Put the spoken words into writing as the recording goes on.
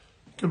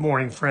Good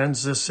morning,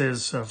 friends. This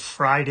is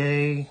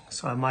Friday,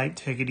 so I might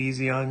take it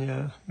easy on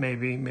you.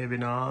 Maybe, maybe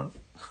not.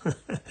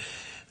 This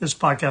is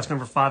podcast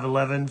number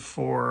 511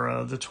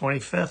 for the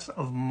 25th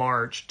of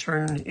March.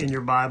 Turn in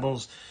your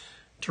Bibles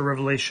to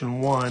Revelation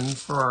 1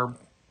 for our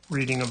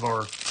reading of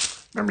our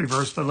memory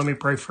verse, but let me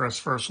pray for us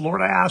first.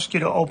 Lord, I ask you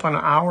to open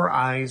our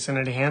eyes and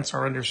enhance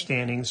our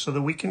understanding so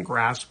that we can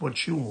grasp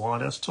what you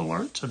want us to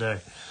learn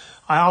today.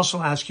 I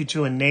also ask you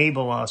to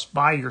enable us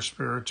by your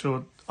Spirit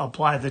to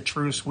apply the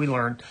truths we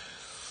learn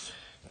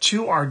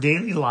to our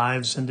daily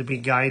lives and to be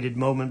guided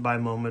moment by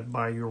moment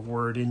by your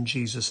word. In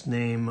Jesus'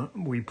 name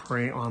we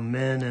pray,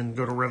 amen. And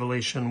go to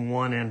Revelation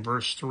 1 and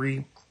verse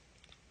 3.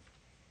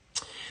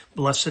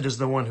 Blessed is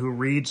the one who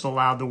reads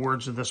aloud the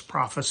words of this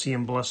prophecy,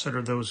 and blessed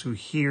are those who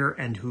hear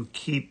and who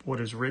keep what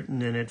is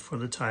written in it, for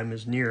the time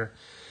is near.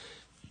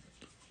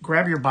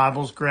 Grab your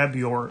Bibles, grab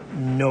your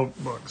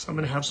notebooks. I'm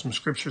going to have some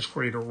scriptures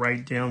for you to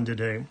write down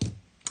today.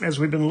 As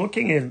we've been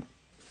looking at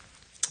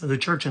the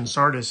church in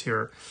Sardis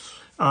here,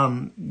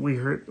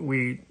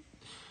 we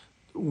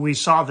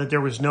saw that there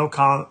was no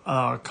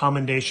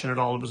commendation at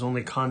all. It was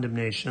only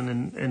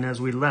condemnation. And as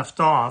we left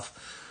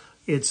off,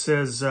 it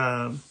says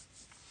in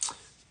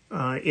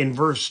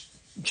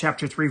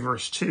chapter 3,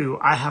 verse 2,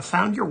 I have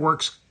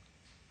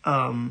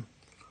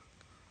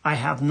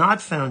not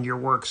found your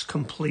works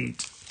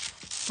complete.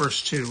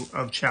 Verse 2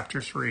 of chapter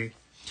 3.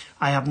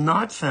 I have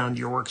not found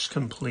your works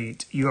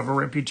complete. You have a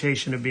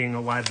reputation of being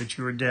alive, but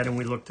you are dead. And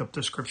we looked up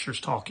the scriptures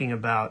talking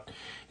about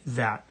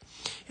that.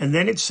 And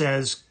then it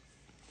says,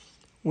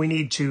 you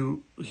need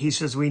to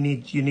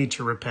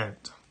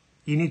repent.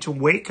 You need to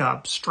wake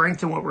up,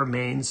 strengthen what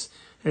remains,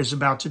 and is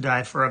about to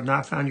die, for I have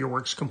not found your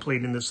works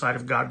complete in the sight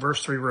of God.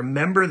 Verse 3,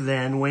 remember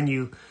then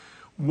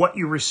what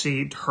you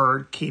received,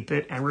 heard, keep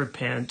it, and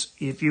repent.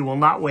 If you will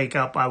not wake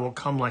up, I will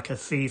come like a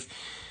thief,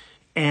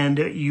 and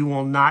you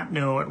will not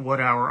know at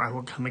what hour I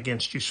will come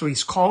against you. So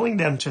he's calling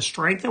them to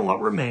strengthen what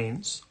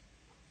remains.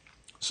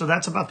 So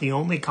that's about the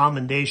only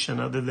commendation,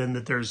 other than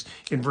that there's,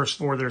 in verse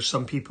 4, there's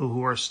some people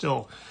who are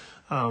still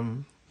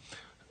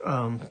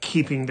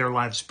keeping their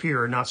lives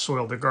pure, not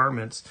soil their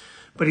garments.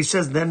 But he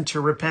says then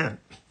to repent.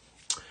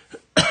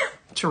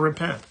 To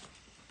repent.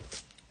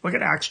 Look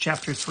at Acts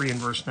chapter 3 and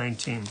verse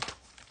 19.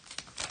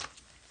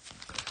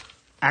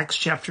 Acts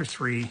chapter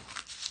 3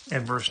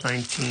 and verse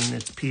 19.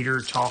 It's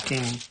Peter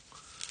talking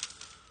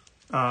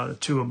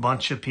to a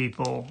bunch of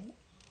people,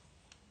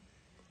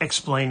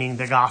 explaining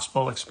the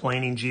gospel,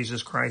 explaining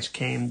Jesus Christ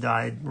came,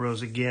 died,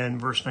 rose again.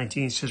 Verse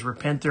 19 says,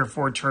 repent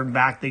therefore, turn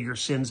back that your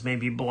sins may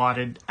be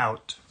blotted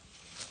out.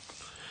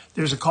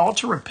 There's a call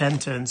to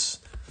repentance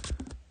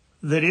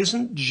that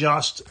isn't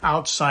just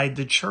outside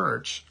the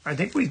church. I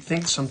think we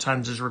think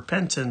sometimes as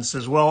repentance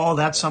as, well, oh,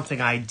 that's something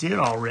I did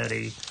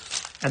already,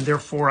 and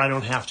therefore I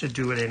don't have to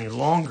do it any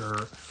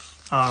longer.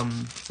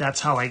 That's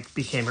how I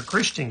became a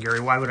Christian, Gary.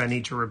 Why would I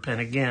need to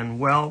repent again?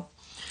 Well,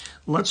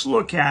 let's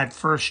look at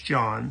 1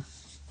 John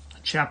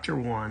chapter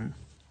 1.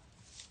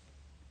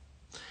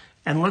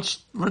 And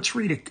let's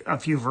read a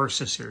few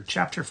verses here.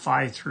 Chapter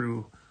 5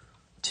 through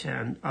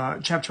 10.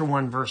 Chapter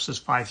 1, verses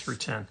 5 through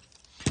 10.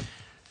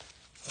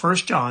 1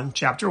 John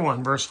chapter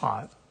 1, verse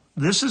 5.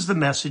 This is the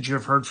message you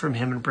have heard from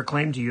him and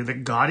proclaimed to you,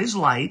 that God is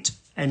light,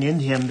 and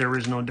in him there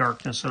is no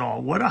darkness at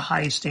all. What a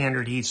high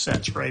standard he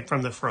sets right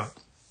from the front.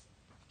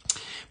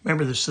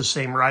 Remember, this is the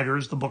same writer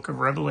as the book of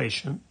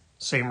Revelation,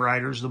 same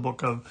writer as the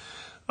book of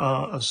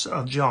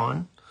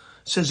John.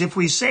 It says, if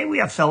we say we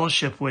have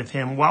fellowship with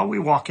him while we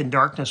walk in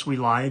darkness, we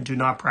lie and do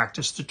not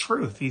practice the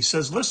truth. He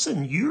says,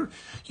 listen, you're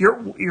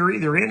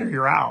either in or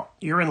you're out.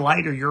 You're in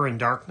light or you're in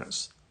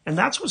darkness. And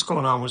that's what's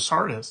going on with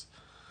Sardis.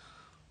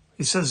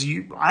 He says,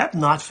 I have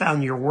not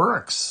found your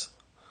works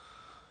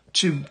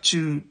to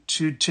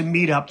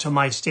meet up to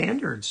my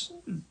standards.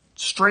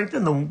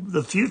 Strengthen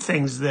the few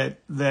things that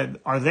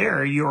are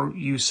there.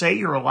 You say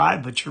you're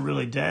alive, but you're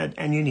really dead,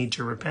 and you need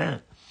to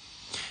repent.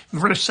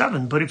 Verse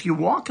 7, but if you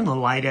walk in the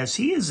light as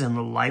he is in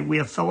the light, we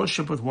have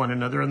fellowship with one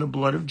another, and the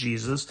blood of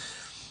Jesus,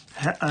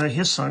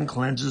 his son,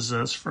 cleanses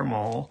us from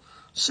all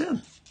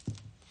sin.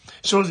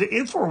 So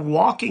if we're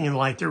walking in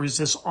light, there is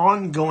this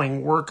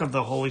ongoing work of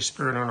the Holy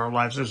Spirit in our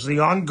lives. There's the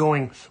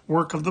ongoing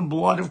work of the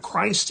blood of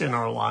Christ in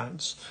our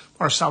lives.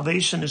 Our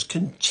salvation is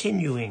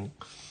continuing.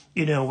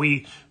 You know,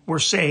 we're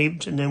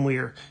saved, and then we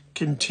are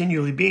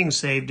continually being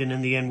saved, and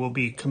in the end we'll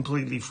be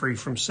completely free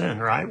from sin,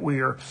 right?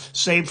 We are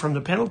saved from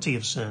the penalty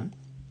of sin.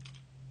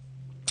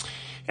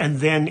 And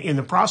then in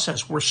the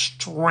process, we're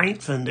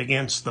strengthened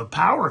against the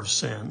power of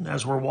sin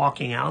as we're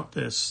walking out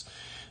this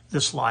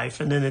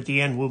life. And then at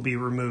the end, we'll be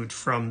removed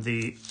from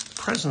the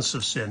presence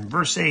of sin.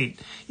 Verse 8,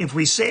 if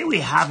we say we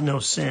have no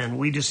sin,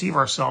 we deceive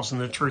ourselves and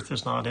the truth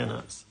is not in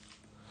us.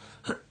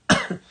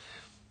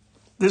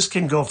 This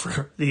can go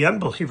for the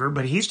unbeliever,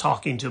 but he's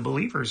talking to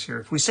believers here.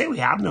 If we say we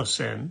have no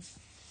sin,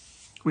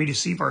 we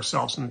deceive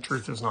ourselves and the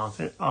truth is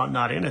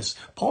not in us.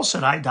 Paul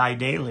said, I die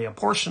daily. A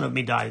portion of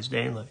me dies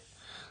daily.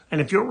 And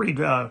if you'll read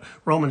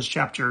Romans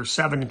chapter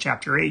 7 and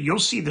chapter 8, you'll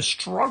see the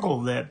struggle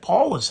that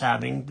Paul was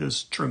having,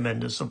 this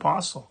tremendous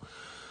apostle.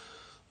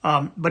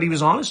 But he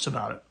was honest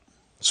about it.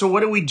 So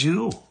what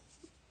do?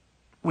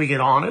 We get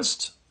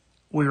honest.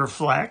 We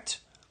reflect.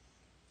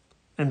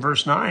 In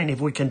verse 9, if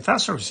we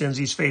confess our sins,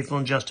 he's faithful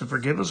and just to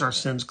forgive us our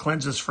sins,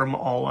 cleanse us from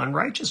all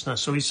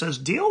unrighteousness. So he says,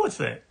 deal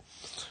with it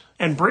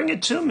and bring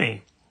it to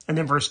me. And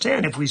then verse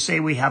 10, if we say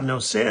we have no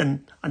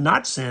sin,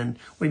 not sin,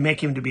 we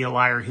make him to be a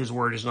liar. His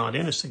word is not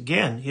in us.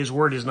 Again, his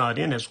word is not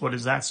in us. What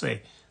does that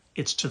say?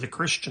 It's to the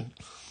Christian.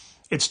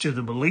 It's to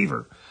the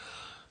believer.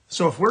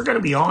 So if we're going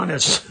to be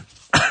honest,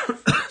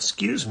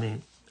 excuse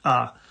me,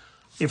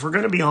 if we're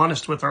going to be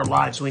honest with our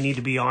lives, we need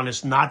to be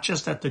honest not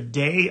just at the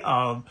day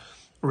of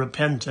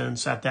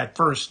repentance, at that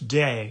first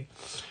day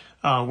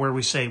where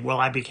we say, well,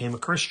 I became a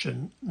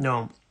Christian.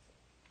 No,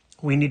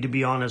 we need to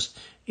be honest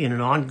in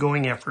an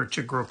ongoing effort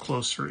to grow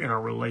closer in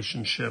our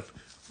relationship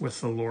with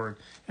the Lord.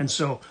 And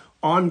so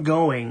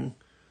ongoing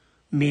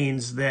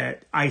means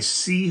that I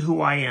see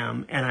who I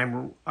am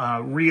and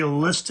I'm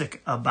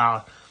realistic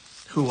about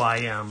who I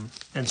am.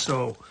 And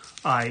so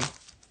I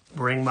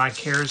bring my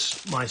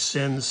cares, my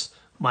sins,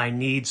 my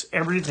needs,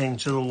 everything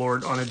to the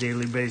Lord on a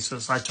daily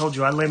basis. I told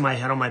you I lay my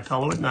head on my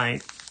pillow at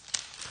night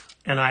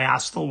and I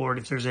ask the Lord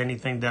if there's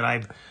anything that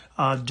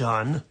I've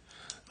done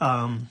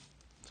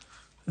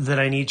that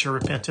I need to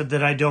repent of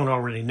that I don't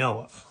already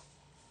know of.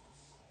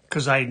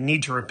 Because I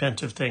need to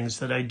repent of things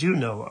that I do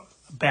know of.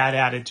 Bad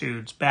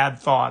attitudes, bad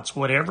thoughts,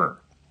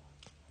 whatever.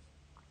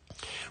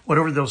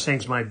 Whatever those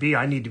things might be,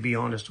 I need to be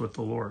honest with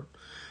the Lord.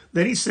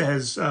 Then he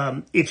says,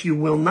 if you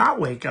will not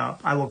wake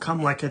up, I will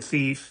come like a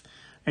thief,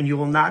 and you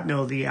will not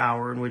know the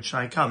hour in which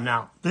I come.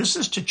 Now, this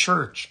is to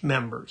church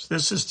members.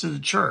 This is to the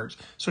church.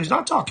 So he's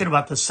not talking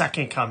about the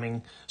second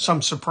coming,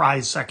 some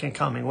surprise second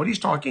coming. What he's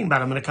talking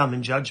about, I'm going to come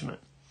in judgment.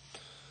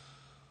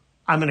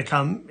 I'm going to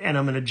come and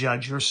I'm going to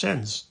judge your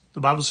sins. The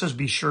Bible says,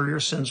 be sure your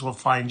sins will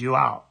find you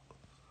out.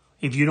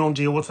 If you don't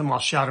deal with them, I'll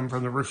shout them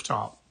from the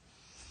rooftop.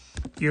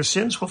 Your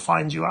sins will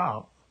find you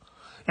out.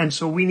 And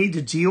so we need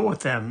to deal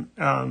with them.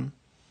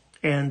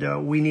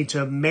 And we need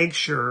to make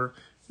sure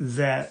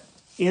that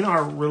in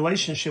our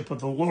relationship with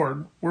the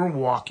Lord, we're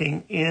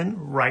walking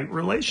in right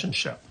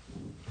relationship.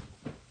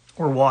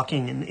 We're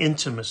walking in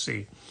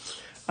intimacy.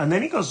 And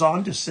then he goes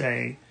on to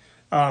say,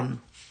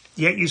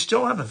 yet you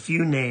still have a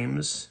few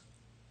names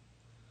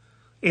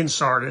in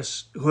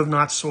Sardis who have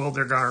not soiled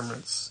their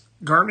garments.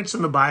 Garments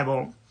in the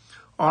Bible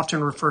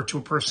often refer to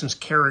a person's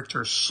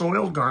character.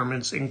 Soiled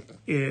garments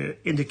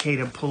indicate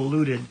a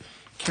polluted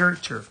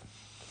character.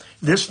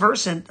 This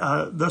verse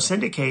thus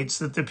indicates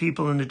that the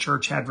people in the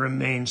church had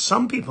remained,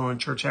 some people in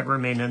the church had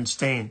remained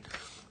unstained.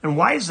 And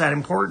why is that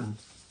important?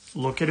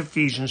 Look at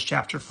Ephesians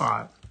chapter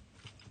 5.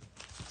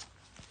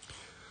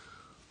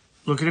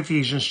 Look at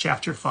Ephesians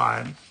chapter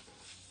 5,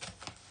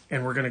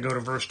 and we're going to go to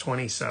verse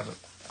 27.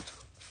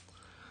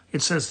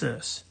 It says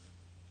this,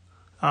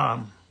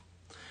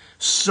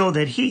 so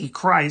that he,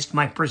 Christ,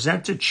 might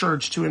present the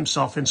church to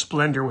himself in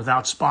splendor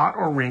without spot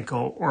or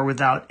wrinkle or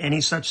without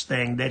any such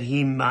thing, that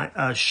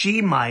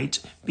she might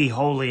be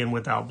holy and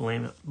without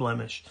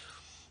blemish.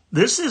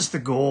 This is the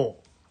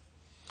goal.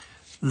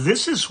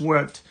 This is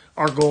what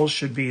our goal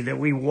should be, that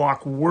we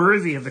walk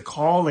worthy of the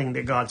calling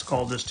that God's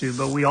called us to,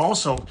 but we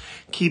also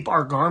keep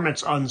our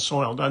garments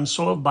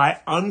unsoiled by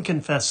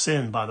unconfessed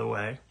sin, by the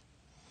way.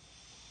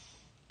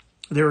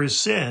 There is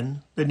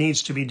sin that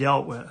needs to be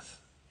dealt with.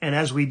 And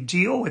as we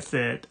deal with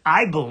it,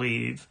 I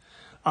believe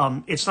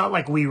it's not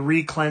like we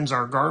re-cleanse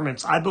our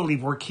garments. I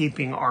believe we're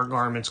keeping our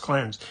garments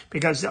cleansed.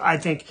 Because I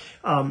think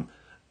a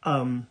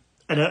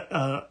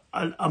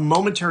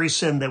momentary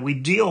sin that we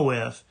deal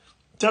with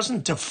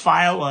doesn't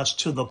defile us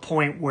to the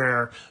point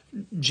where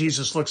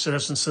Jesus looks at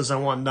us and says, I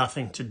want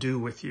nothing to do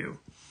with you.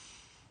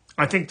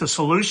 I think the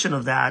solution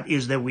of that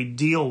is that we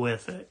deal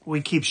with it.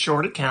 We keep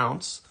short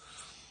accounts.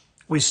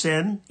 We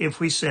sin. If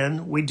we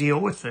sin, we deal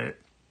with it.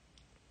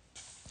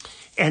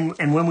 And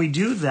when we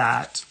do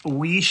that,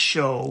 we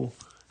show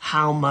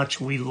how much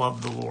we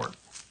love the Lord,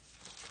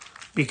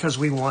 because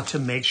we want to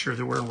make sure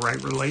that we're in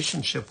right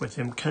relationship with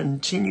him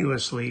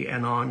continuously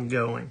and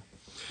ongoing.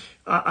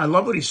 I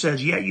love what he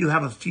says. Yet you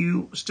have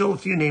still a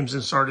few names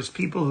in Sardis,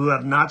 people who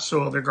have not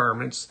soiled their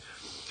garments,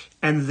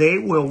 and they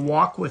will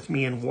walk with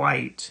me in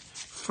white,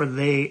 for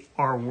they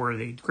are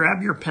worthy.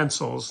 Grab your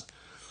pencils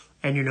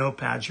and your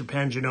notepads, your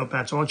pens, your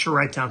notepads. I want you to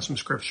write down some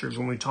scriptures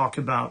when we talk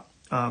about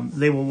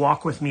they will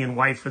walk with me in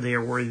white, for they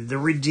are worthy. The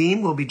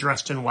redeemed will be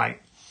dressed in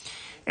white.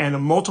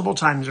 And multiple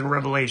times in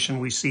Revelation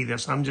we see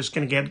this. I'm just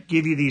going to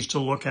give you these to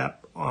look at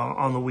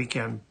on the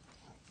weekend.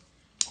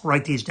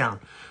 Write these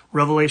down.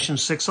 Revelation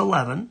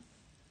 6:11,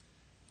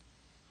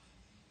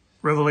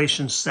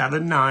 Revelation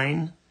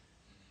 7:9,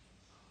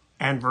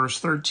 and verse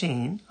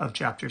 13 of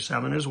chapter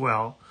 7 as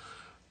well.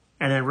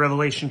 And then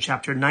Revelation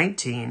chapter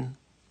 19,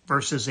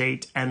 verses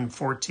 8 and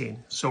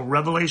 14. So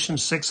Revelation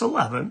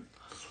 6:11,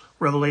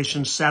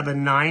 Revelation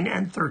 7:9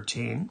 and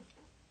 13,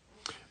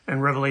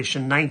 and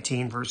Revelation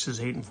 19, verses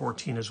 8 and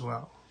 14 as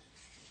well.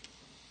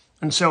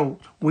 And so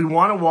we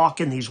want to walk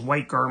in these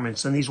white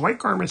garments, and these white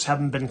garments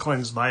haven't been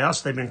cleansed by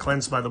us. They've been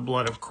cleansed by the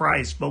blood of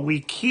Christ, but we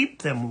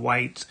keep them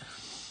white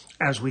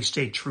as we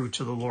stay true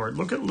to the Lord.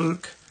 Look at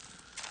Luke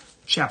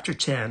chapter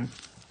 10.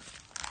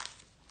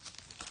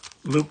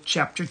 Luke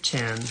chapter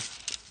 10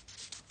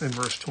 and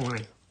verse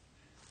 20.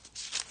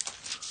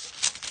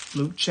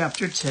 Luke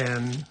chapter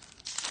 10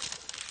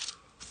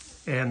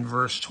 and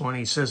verse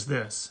 20 says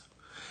this.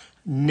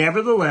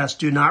 Nevertheless,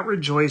 do not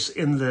rejoice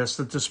in this,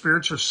 that the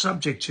spirits are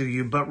subject to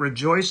you, but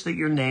rejoice that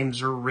your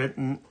names are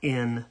written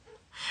in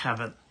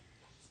heaven.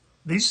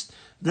 This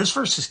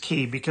verse is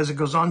key because it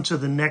goes on to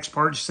the next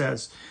part.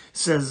 Says,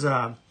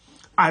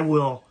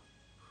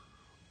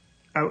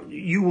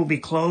 you will be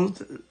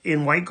clothed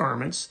in white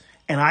garments,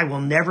 and I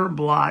will never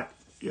blot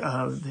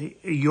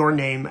your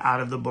name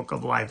out of the book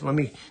of life. Let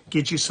me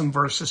get you some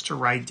verses to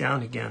write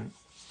down again,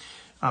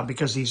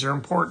 because these are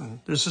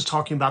important. This is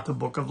talking about the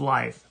book of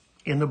life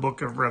in the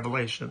book of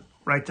Revelation.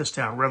 Write this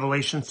down.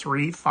 Revelation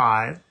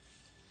 3:5,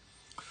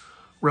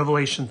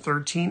 Revelation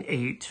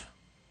 13:8,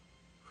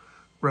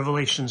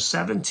 Revelation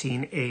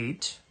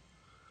 17:8,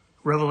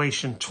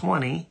 Revelation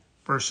 20,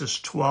 verses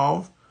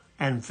 12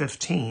 and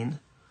 15,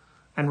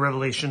 and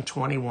Revelation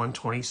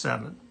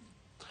 21:27.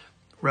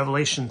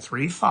 Revelation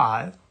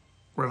 3:5,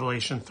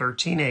 Revelation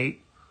 13:8,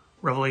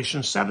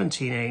 Revelation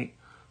 17:8,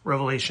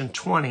 Revelation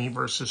 20,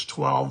 verses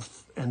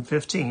 12 and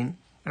 15,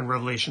 and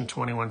Revelation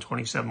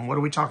 21:27. What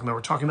are we talking about?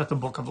 We're talking about the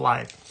book of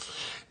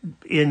life.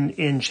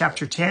 In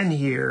chapter 10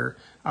 here,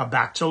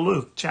 back to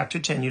Luke chapter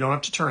 10. You don't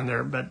have to turn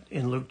there, but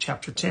in Luke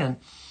chapter 10,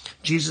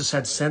 Jesus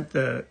had sent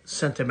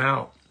them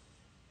out.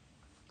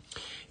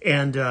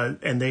 And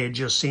they had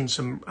just seen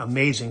some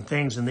amazing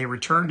things, and they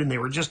returned and they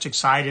were just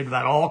excited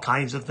about all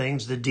kinds of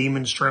things. The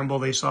demons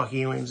trembled. They saw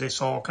healings. They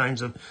saw all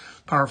kinds of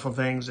powerful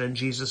things. And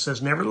Jesus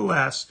says,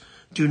 nevertheless,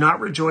 do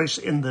not rejoice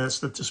in this,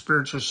 that the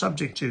spirits are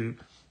subject to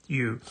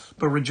you,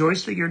 but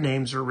rejoice that your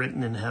names are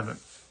written in heaven.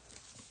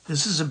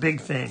 This is a big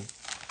thing.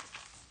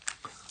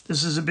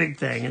 This is a big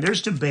thing. And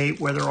there's debate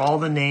whether all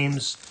the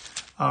names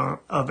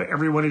of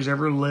everyone who's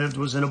ever lived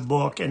was in a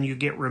book and you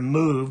get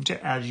removed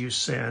as you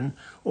sin,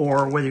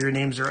 or whether your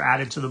names are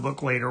added to the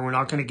book later. We're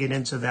not going to get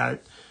into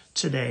that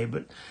today,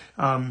 but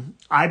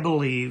I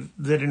believe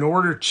that in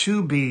order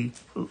to be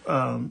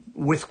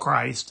with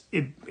Christ,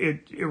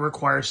 it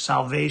requires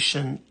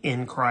salvation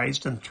in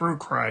Christ and through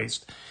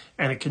Christ,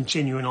 and a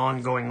continuing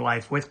ongoing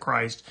life with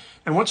Christ.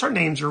 And once our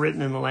names are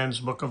written in the Lamb's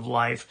Book of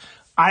Life,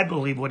 I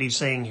believe what he's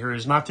saying here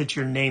is not that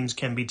your names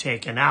can be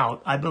taken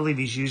out. I believe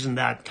he's using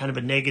that kind of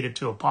a negative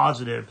to a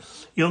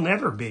positive. You'll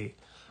never be.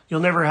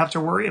 You'll never have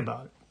to worry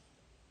about it.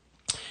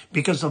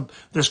 Because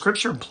the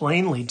scripture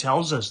plainly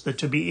tells us that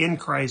to be in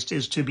Christ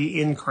is to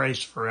be in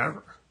Christ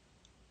forever.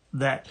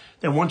 That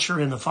once you're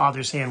in the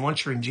Father's hand,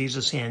 once you're in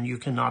Jesus' hand, you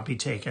cannot be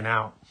taken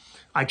out.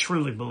 I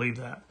truly believe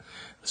that.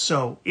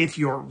 So if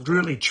you're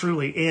really,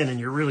 truly in and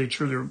you're really,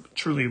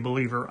 truly a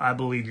believer, I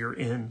believe you're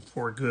in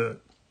for good.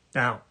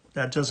 Now,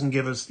 that doesn't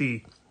give us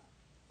the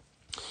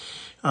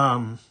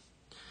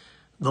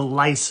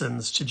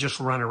license to just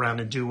run around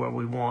and do what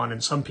we want.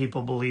 And some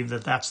people believe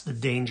that that's the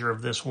danger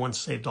of this once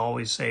saved,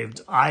 always saved.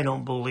 I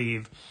don't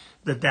believe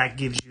that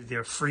gives you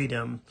their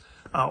freedom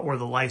or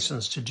the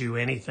license to do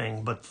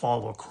anything but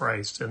follow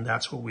Christ. And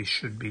that's what we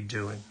should be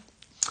doing.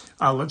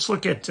 Let's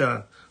look at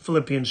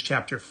Philippians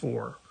chapter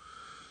 4.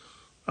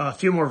 A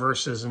few more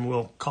verses and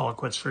we'll call it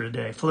quits for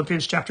today.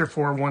 Philippians chapter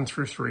 4, 1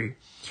 through 3.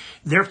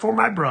 Therefore,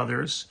 my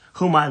brothers,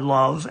 whom I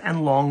love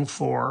and long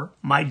for,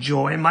 my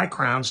joy and my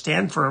crown,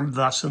 stand firm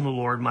thus in the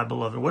Lord, my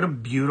beloved. What a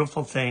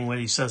beautiful thing when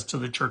he says to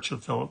the church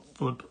of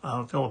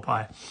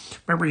Philippi.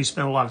 Remember, he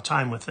spent a lot of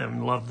time with them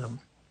and loved them.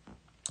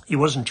 He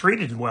wasn't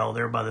treated well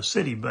there by the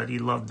city, but he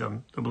loved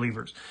them, the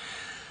believers.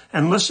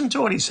 And listen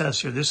to what he says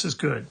here. This is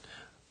good.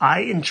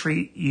 I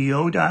entreat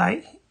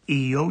Eodai,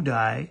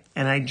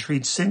 and I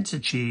entreat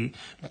Syntyche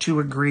to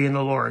agree in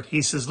the Lord.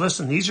 He says,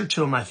 listen, these are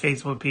two of my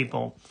faithful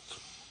people,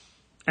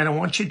 and I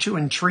want you to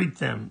entreat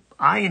them.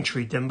 I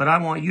entreat them, but I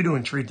want you to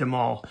entreat them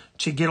all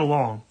to get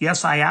along.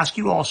 Yes, I ask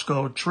you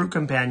also, true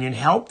companion,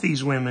 help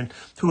these women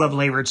who have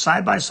labored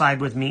side by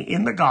side with me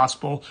in the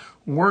gospel,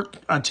 work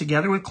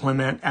together with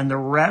Clement and the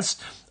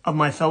rest of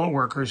my fellow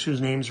workers whose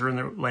names are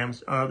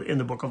in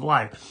the book of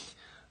life.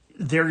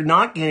 They're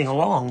not getting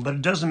along, but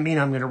it doesn't mean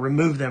I'm going to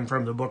remove them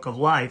from the book of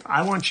life.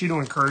 I want you to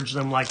encourage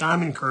them like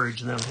I'm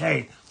encouraging them.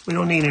 Hey, we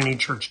don't need any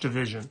church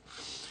division.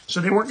 So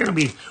they weren't going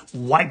to be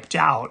wiped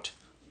out.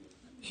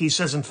 He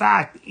says, in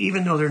fact,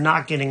 even though they're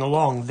not getting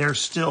along, they're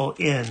still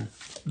in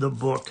the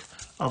book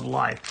of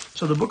life.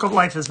 So the book of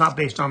life is not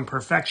based on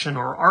perfection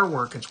or our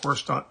work.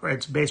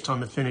 It's based on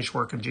the finished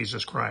work of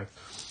Jesus Christ.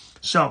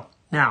 So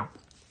now,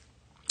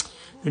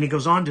 then he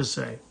goes on to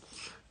say,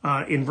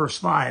 in verse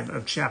 5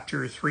 of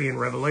chapter 3 in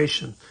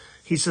Revelation,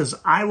 he says,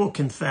 I will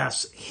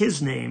confess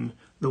his name,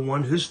 the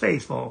one who's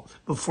faithful,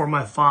 before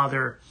my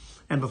Father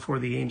and before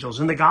the angels.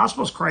 In the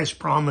Gospels, Christ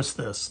promised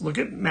this. Look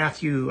at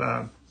Matthew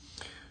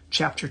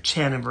chapter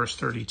 10 and verse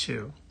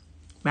 32.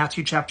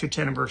 Matthew chapter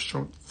 10 and verse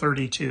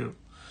 32.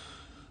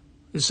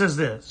 It says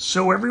this,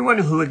 so everyone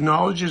who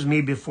acknowledges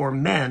me before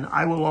men,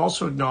 I will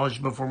also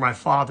acknowledge before my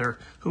Father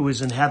who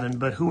is in heaven.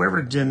 But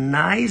whoever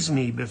denies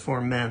me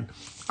before men,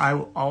 I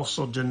will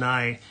also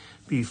deny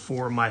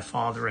before my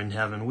Father in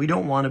heaven. We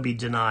don't want to be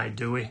denied,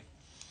 do we?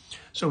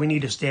 So we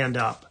need to stand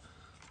up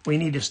We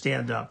need to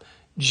stand up.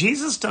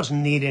 Jesus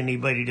doesn't need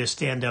anybody to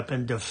stand up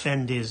and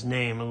defend his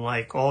name and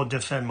like, oh,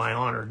 defend my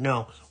honor.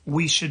 No,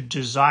 we should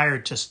desire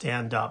to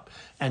stand up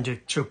and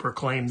to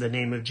proclaim the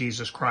name of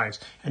Jesus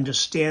Christ and to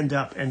stand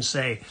up and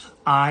say,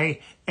 I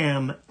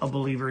am a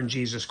believer in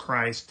Jesus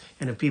Christ.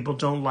 And if people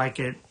don't like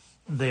it,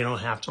 they don't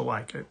have to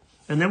like it.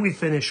 And then we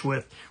finish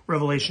with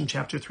Revelation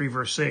chapter 3,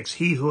 verse 6.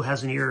 He who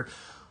has an ear,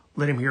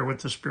 let him hear what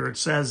the Spirit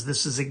says.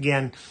 This is,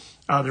 again,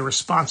 the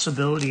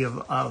responsibility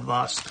of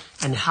us.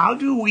 And how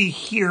do we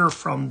hear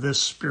from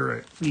this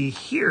Spirit? We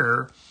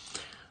hear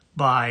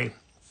by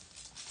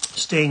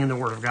staying in the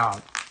Word of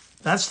God.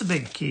 That's the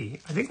big key.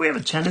 I think we have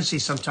a tendency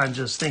sometimes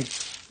to think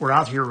we're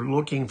out here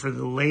looking for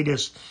the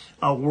latest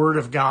Word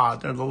of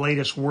God and the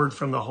latest word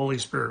from the Holy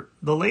Spirit.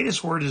 The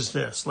latest word is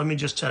this. Let me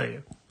just tell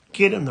you.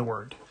 Get in the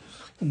Word.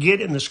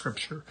 Get in the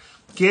Scripture.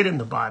 Get in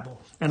the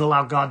Bible and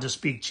allow God to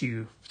speak to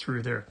you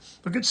through there.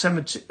 Look at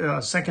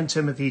 2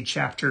 Timothy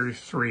chapter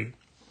 3.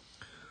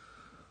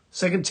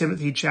 2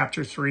 Timothy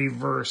chapter 3,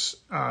 verse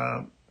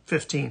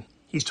 15.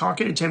 He's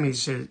talking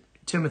to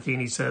Timothy,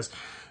 and he says,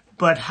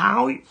 but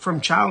how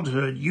from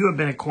childhood you have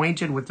been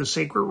acquainted with the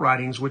sacred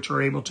writings, which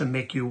are able to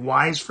make you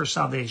wise for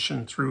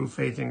salvation through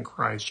faith in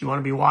Christ. You want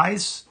to be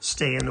wise?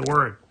 Stay in the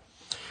Word.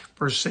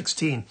 Verse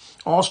 16,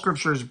 all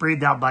Scripture is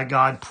breathed out by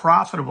God,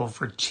 profitable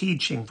for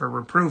teaching, for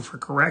reproof, for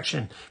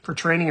correction, for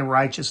training in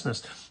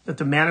righteousness, that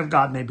the man of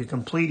God may be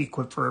complete,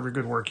 equipped for every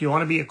good work. You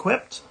want to be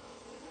equipped?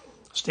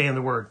 Stay in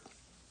the Word.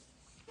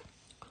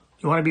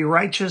 You want to be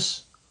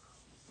righteous?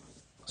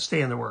 Stay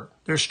in the Word.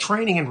 There's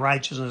training in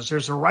righteousness.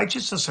 There's the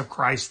righteousness of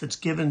Christ that's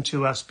given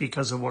to us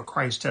because of what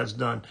Christ has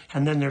done.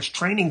 And then there's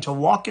training to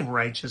walk in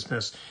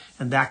righteousness,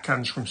 and that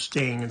comes from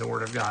staying in the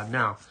Word of God.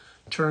 Now,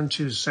 turn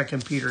to 2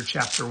 Peter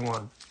chapter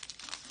 1.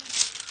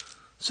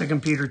 2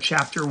 Peter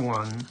chapter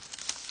 1,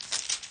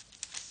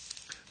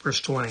 verse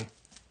 20. It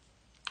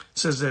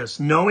says this,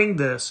 knowing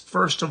this,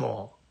 first of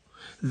all,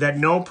 that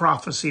no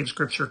prophecy of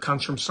Scripture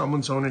comes from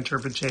someone's own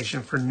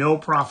interpretation, for no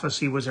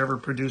prophecy was ever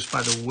produced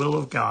by the will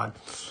of God,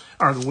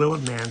 or the will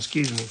of man,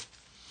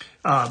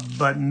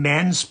 but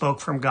men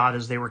spoke from God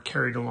as they were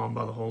carried along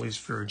by the Holy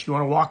Spirit. You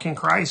want to walk in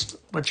Christ?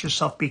 Let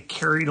yourself be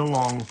carried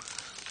along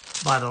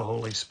by the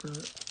Holy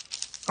Spirit.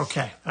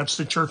 Okay, that's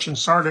the church in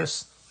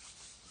Sardis.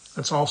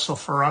 That's also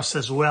for us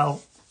as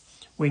well.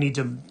 We need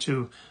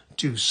to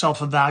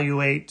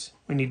self-evaluate.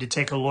 We need to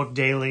take a look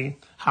daily.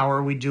 How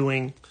are we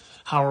doing?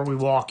 How are we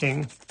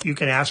walking? You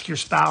can ask your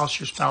spouse.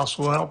 Your spouse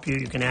will help you.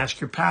 You can ask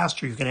your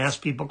pastor. You can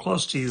ask people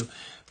close to you.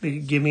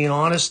 Give me an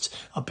honest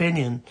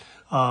opinion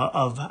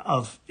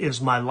of is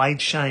my light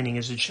shining?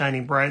 Is it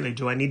shining brightly?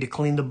 Do I need to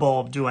clean the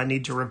bulb? Do I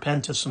need to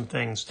repent of some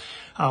things?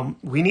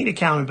 We need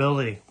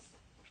accountability.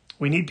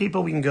 We need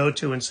people we can go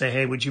to and say,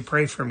 hey, would you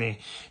pray for me?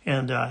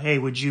 And hey,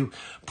 would you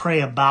pray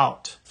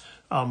about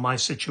my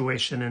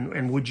situation?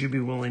 And would you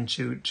be willing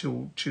to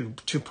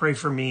pray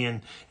for me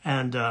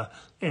and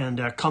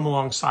come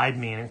alongside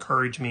me and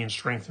encourage me and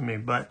strengthen me?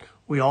 But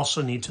we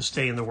also need to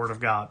stay in the Word of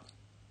God.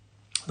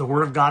 The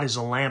Word of God is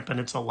a lamp and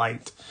it's a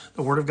light.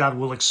 The Word of God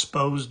will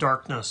expose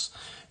darkness.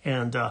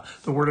 And the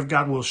Word of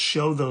God will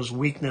show those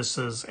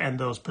weaknesses and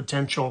those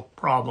potential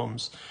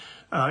problems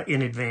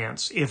in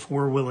advance if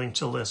we're willing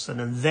to listen.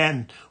 And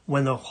then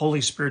when the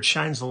Holy Spirit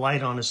shines the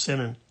light on a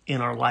sin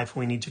in our life,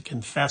 we need to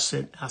confess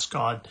it, ask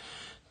God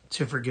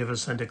to forgive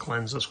us and to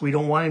cleanse us. We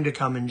don't want him to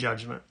come in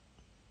judgment.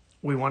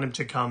 We want him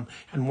to come,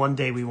 and one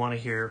day we want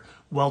to hear,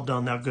 well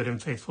done, thou good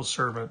and faithful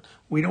servant.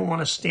 We don't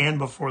want to stand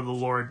before the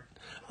Lord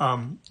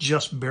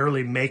just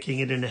barely making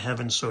it into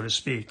heaven, so to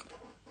speak.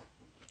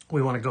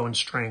 We want to go in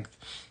strength,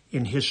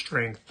 in his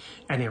strength,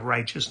 and in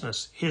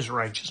righteousness, his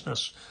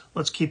righteousness.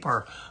 Let's keep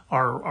our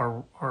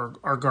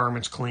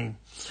garments clean.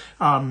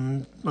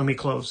 Let me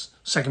close.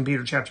 2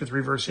 Peter chapter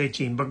 3, verse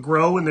 18. But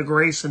grow in the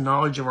grace and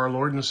knowledge of our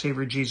Lord and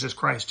Savior Jesus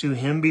Christ. To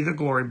him be the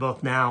glory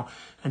both now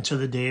and to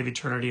the day of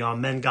eternity.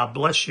 Amen. God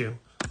bless you.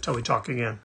 Until we talk again.